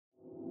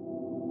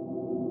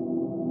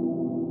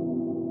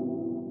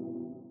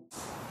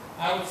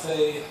I would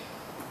say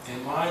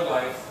in my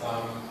life,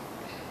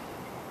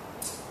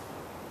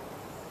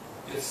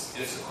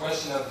 it's a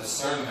question of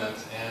discernment,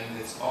 and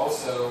it's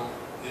also,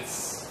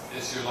 it's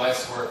your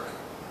life's work.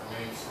 I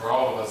mean, for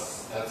all of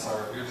us,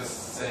 you're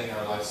just saying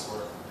our life's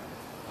work,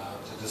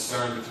 to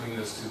discern between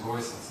those two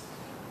voices.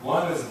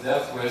 One is a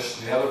death wish,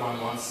 the other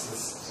one wants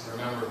us to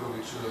remember who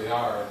we truly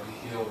are and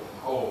be healed and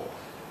whole.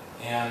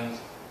 And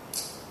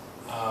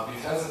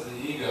because of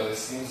the ego, it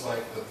seems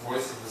like the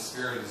voice of the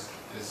spirit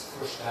is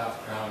pushed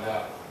out, drowned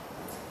out.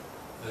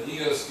 The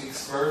ego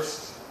speaks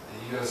first,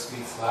 the ego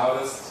speaks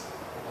loudest.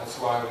 That's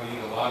why we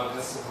need a lot of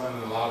discipline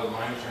and a lot of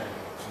mind training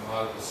and a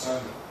lot of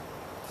discernment.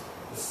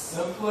 The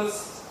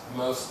simplest,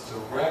 most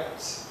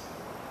direct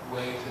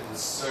way to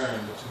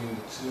discern between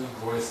the two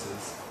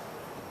voices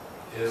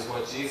is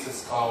what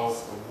Jesus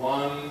calls the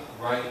one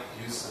right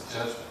use of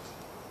judgment.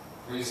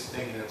 We're used to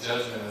thinking that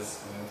judgment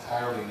is an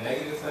entirely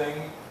negative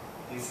thing.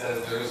 He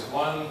says there is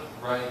one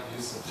right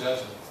use of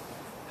judgment.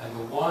 And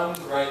the one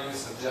right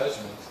use of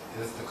judgment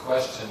is the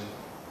question,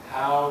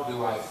 how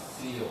do I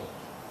feel?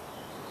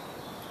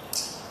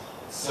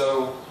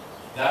 So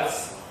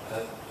that's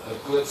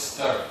a good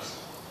start.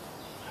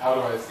 How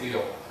do I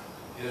feel?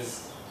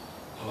 Is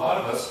a lot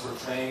of us were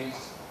trained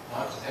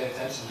not to pay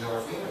attention to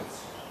our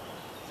feelings.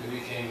 We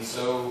became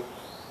so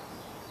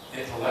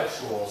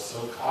intellectual,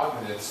 so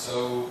cognitive,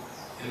 so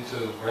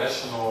into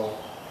rational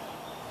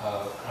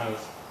kind of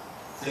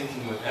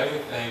thinking with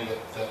everything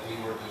that we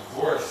were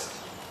divorced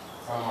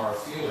from our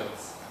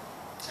feelings.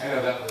 I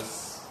know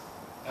that's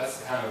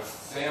the kind of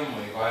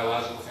family,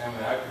 biological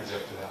family I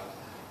projected out.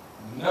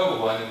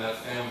 No one in that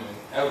family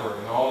ever,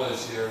 in all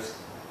those years,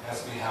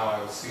 asked me how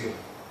I was feeling.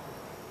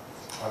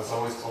 I was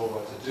always told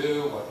what to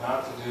do, what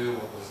not to do,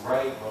 what was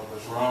right, what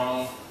was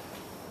wrong,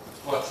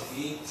 what to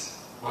eat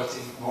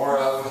more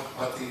of,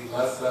 what to eat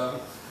less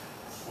of,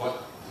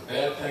 what the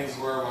bad things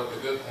were, what the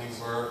good things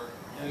were.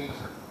 And,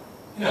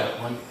 you know,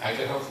 when I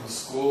get home from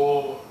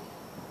school,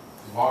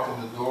 you walk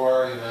in the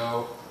door, you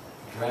know,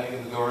 drag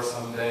in the door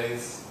some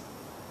days,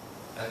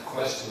 that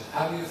question,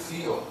 how do you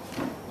feel,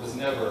 was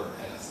never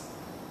asked.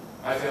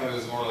 My family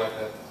was more like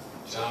that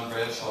John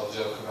Bradshaw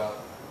joke about,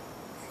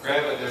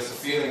 grab it, there's a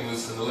feeling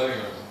loose in the living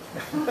room.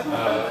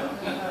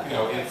 You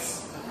know,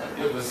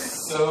 it was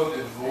so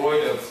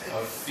devoid of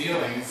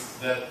feelings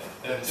that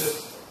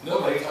just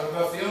nobody talked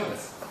about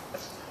feelings.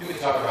 You could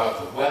talk about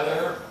the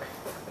weather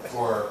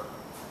for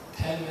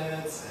 10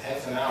 minutes,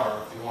 half an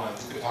hour if you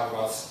wanted. You could talk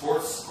about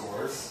sports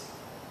scores.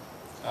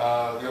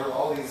 There were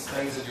all these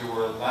things that you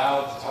were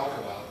allowed to talk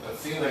about, but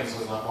feelings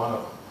was not one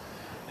of them.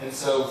 And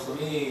so for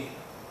me,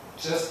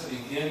 just to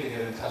begin to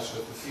get in touch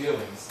with the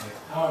feelings, like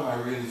how am I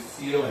really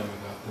feeling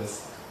about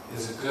this,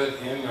 is a good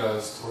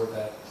inroads toward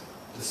that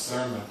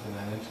discernment and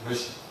that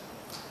intuition.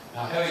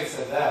 Now, having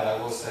said that, I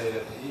will say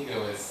that the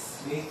ego is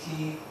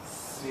sneaky,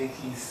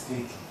 sneaky,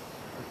 sneaky.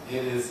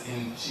 It is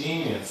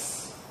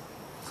ingenious.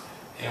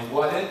 And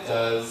what it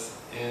does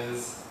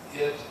is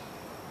it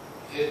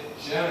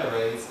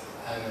generates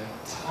an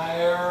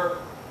entire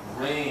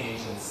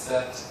range and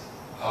set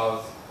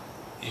of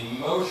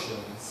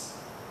emotions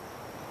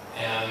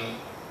and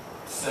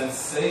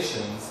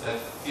sensations that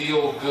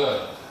feel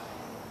good,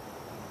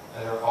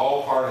 that are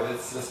all part of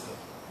its system.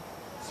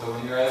 So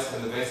when you're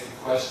asking the basic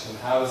question,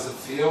 how does it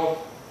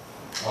feel?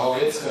 Oh,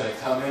 it's going to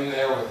come in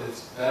there with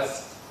its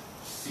best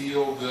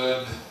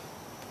feel-good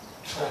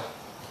trap.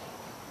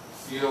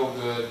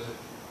 Feel-good,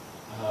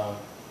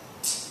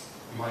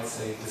 you might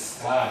say,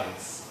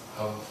 disguise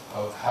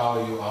of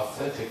how you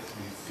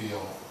authentically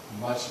feel,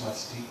 much,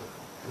 much deeper.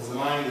 Because the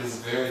mind is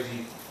very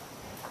deep.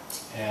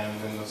 And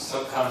when the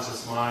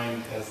subconscious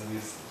mind has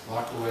these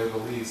locked away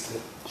beliefs,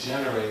 it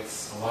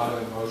generates a lot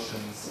of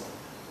emotions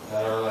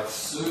that are like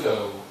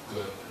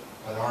pseudo-good,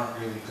 but aren't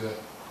really good.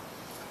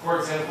 For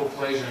example,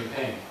 pleasure and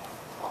pain.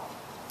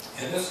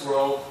 In this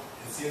world,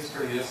 it seems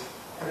pretty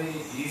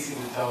easy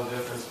to tell the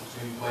difference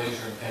between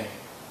pleasure and pain.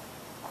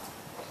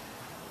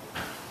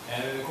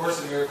 And in the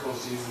Course in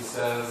Miracles, Jesus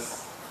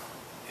says,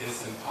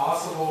 it's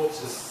impossible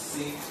to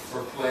seek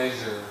for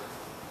pleasure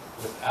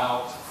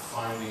without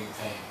finding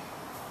pain.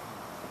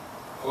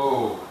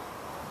 Oh,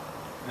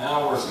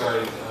 now we're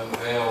starting to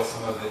unveil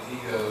some of the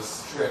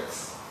ego's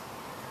tricks.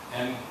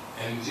 And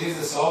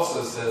Jesus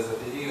also says that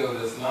the ego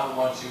does not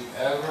want you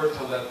ever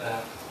to let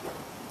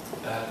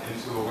that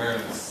into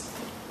awareness.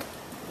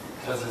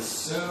 Because as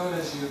soon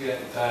as you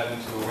get that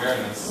into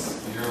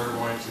awareness, you're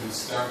going to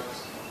start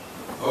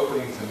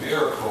opening to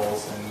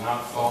miracles and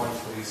not falling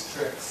for these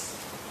tricks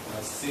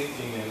of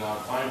seeking and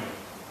not finding.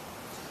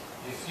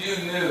 If you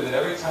knew that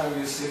every time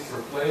you seek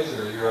for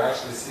pleasure, you're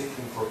actually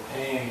seeking for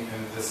pain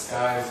in a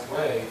disguised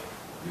way,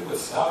 you would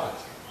stop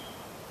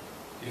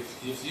it.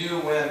 If you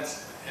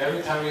went,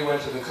 every time you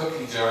went to the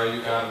cookie jar,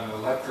 you got an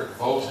electric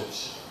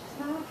voltage.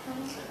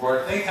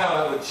 Or think how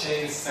that would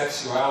change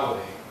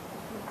sexuality.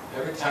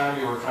 Every time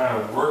you were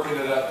kind of working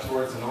it up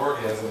towards an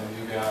orgasm,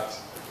 you got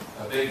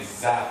a big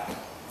zap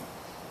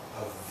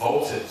of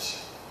voltage,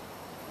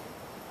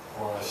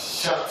 or a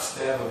sharp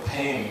stab of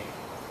pain,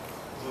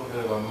 a little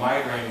bit of a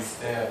migraine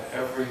stab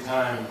every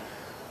time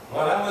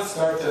Well, I would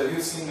start to,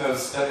 you've seen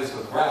those studies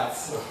with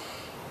rats,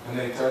 when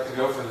they start to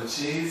go for the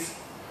cheese,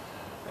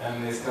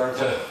 and they start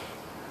to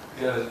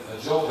get a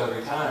jolt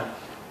every time.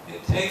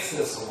 It takes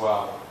us a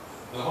while.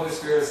 The Holy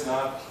Spirit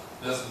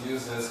doesn't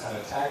use those kind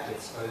of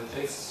tactics, but it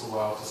takes us a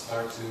while to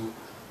start to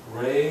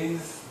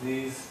raise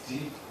these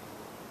deep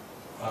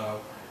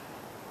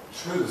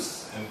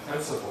truths and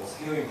principles,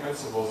 healing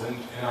principles in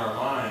our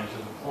mind to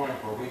the point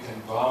where we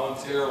can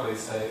voluntarily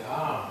say,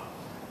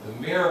 the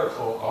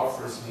miracle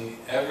offers me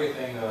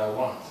everything that I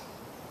want.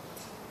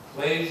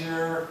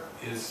 Pleasure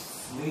is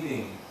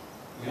fleeting.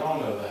 We all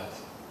know that.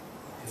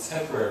 It's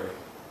temporary.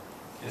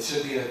 It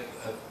should be a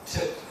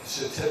tip. It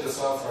should tip us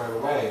off right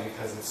away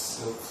because it's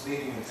so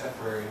fleeting and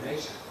temporary in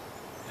nature.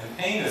 And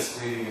pain is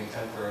fleeting and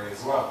temporary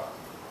as well.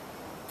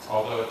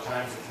 Although at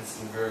times it can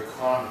seem very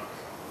chronic.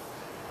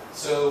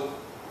 So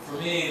for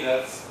me,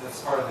 that's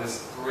part of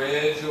this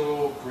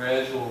gradual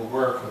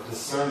work of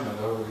discernment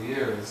over the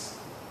years,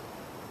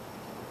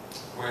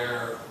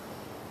 where,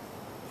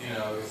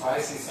 if I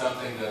see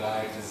something that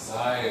I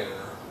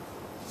desire,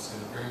 it's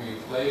going to bring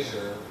me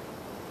pleasure,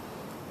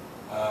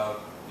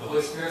 the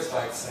Holy Spirit's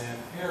like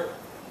saying, here,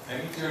 I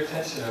need your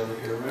attention over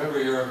here. Remember,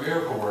 you're a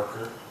miracle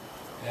worker,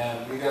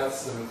 and we got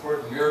some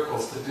important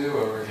miracles to do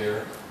over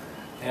here,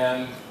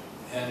 and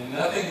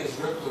nothing is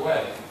ripped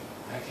away.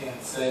 I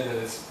can't say that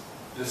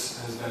this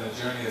has been a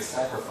journey of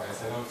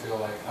sacrifice. I don't feel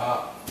like,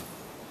 I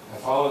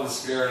followed the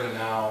Spirit and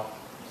now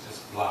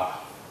just blah.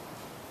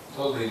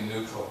 Totally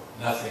neutral,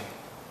 nothing.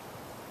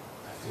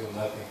 I feel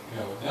nothing.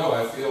 No,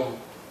 I feel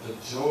the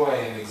joy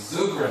and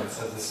exuberance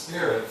of the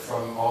Spirit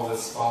from all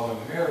this following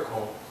the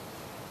miracle,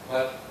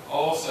 but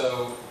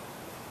also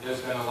there's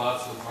been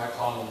lots of, I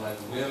call them like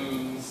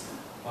whims,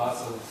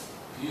 lots of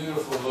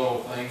beautiful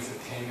little things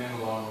that came in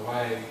along the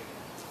way,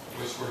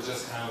 which were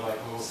just kind of like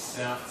little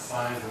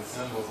signs and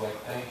symbols, like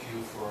thank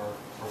you for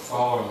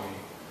following me,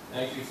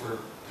 thank you for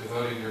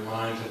devoting your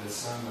mind to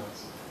discernment.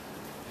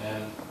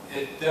 And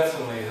it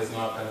definitely has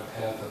not been a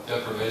path of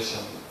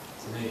deprivation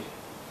for me.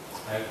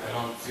 I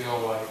don't feel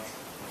like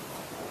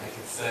I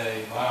could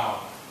say,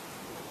 wow,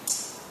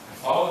 I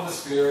followed the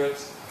Spirit, I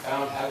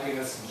found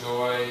happiness and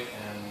joy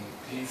and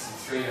peace and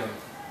freedom,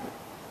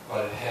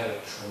 but it had a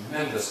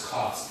tremendous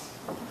cost.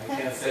 I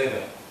can't say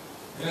that.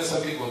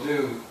 Some people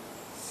do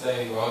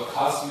say, well, it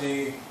cost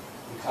me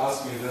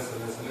this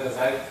and this and this.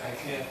 I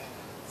can't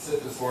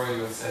sit before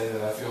you and say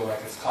that I feel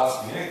like it's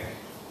cost me anything.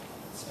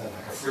 It's been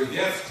like a free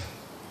gift.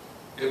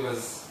 It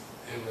was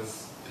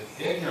the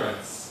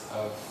ignorance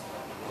of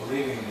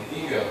believing in the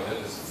ego that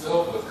is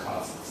filled with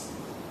costs.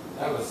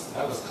 That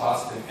was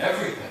costing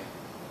everything.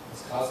 It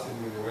was costing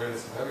me the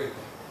awareness of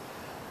everything.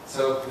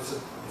 So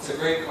it's a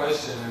great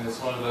question, and it's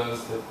one of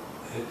those that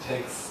it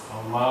takes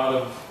a lot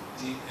of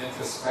deep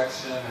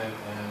introspection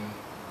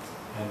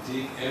and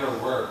deep inner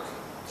work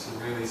to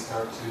really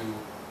start to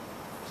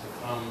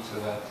come to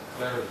that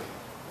clarity.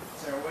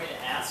 Is there a way to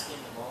ask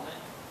in the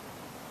moment?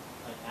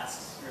 Like ask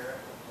the Spirit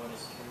what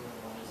is true and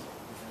what is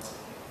not?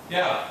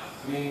 Yeah,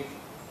 I mean,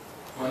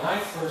 when I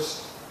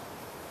first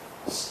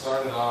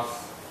started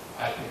off,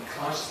 I think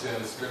consciously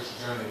on the spiritual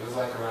journey, it was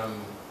like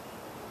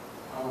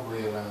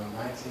probably around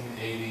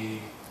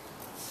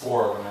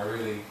 1984 when I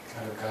really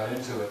kind of got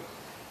into it.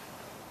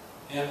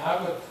 And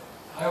I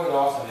would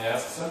often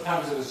ask,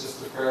 sometimes it was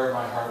just a prayer of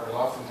my heart, but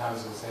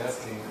oftentimes it was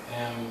asking,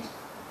 and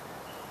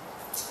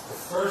the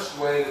first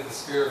way that the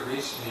Spirit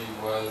reached me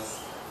was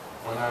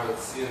when I would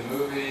see a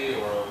movie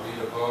or read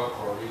a book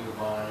or read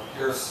a line,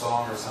 hear a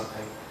song or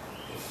something.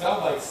 It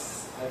felt like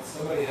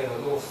somebody had a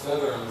little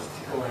feather and was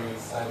tickling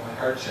inside my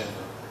heart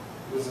chamber.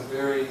 It was a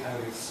very kind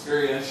of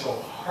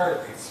experiential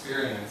heart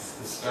experience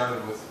that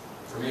started with,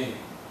 for me.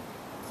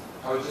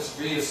 I would just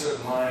read a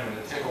certain line and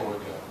a tickle would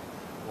go.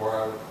 Or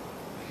I would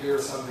hear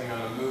something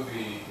on a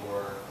movie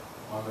or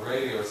on the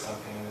radio or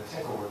something and the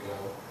tickle would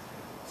go.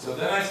 So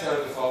then I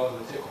started to follow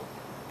the tickle.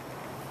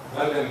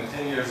 And I'd been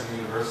 10 years in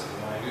university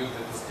and I knew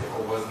that this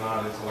tickle was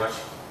not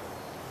intellectual,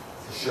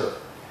 for sure.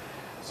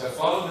 So I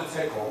followed the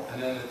tickle,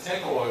 and then the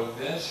tickle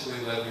eventually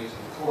led me to the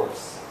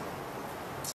Course.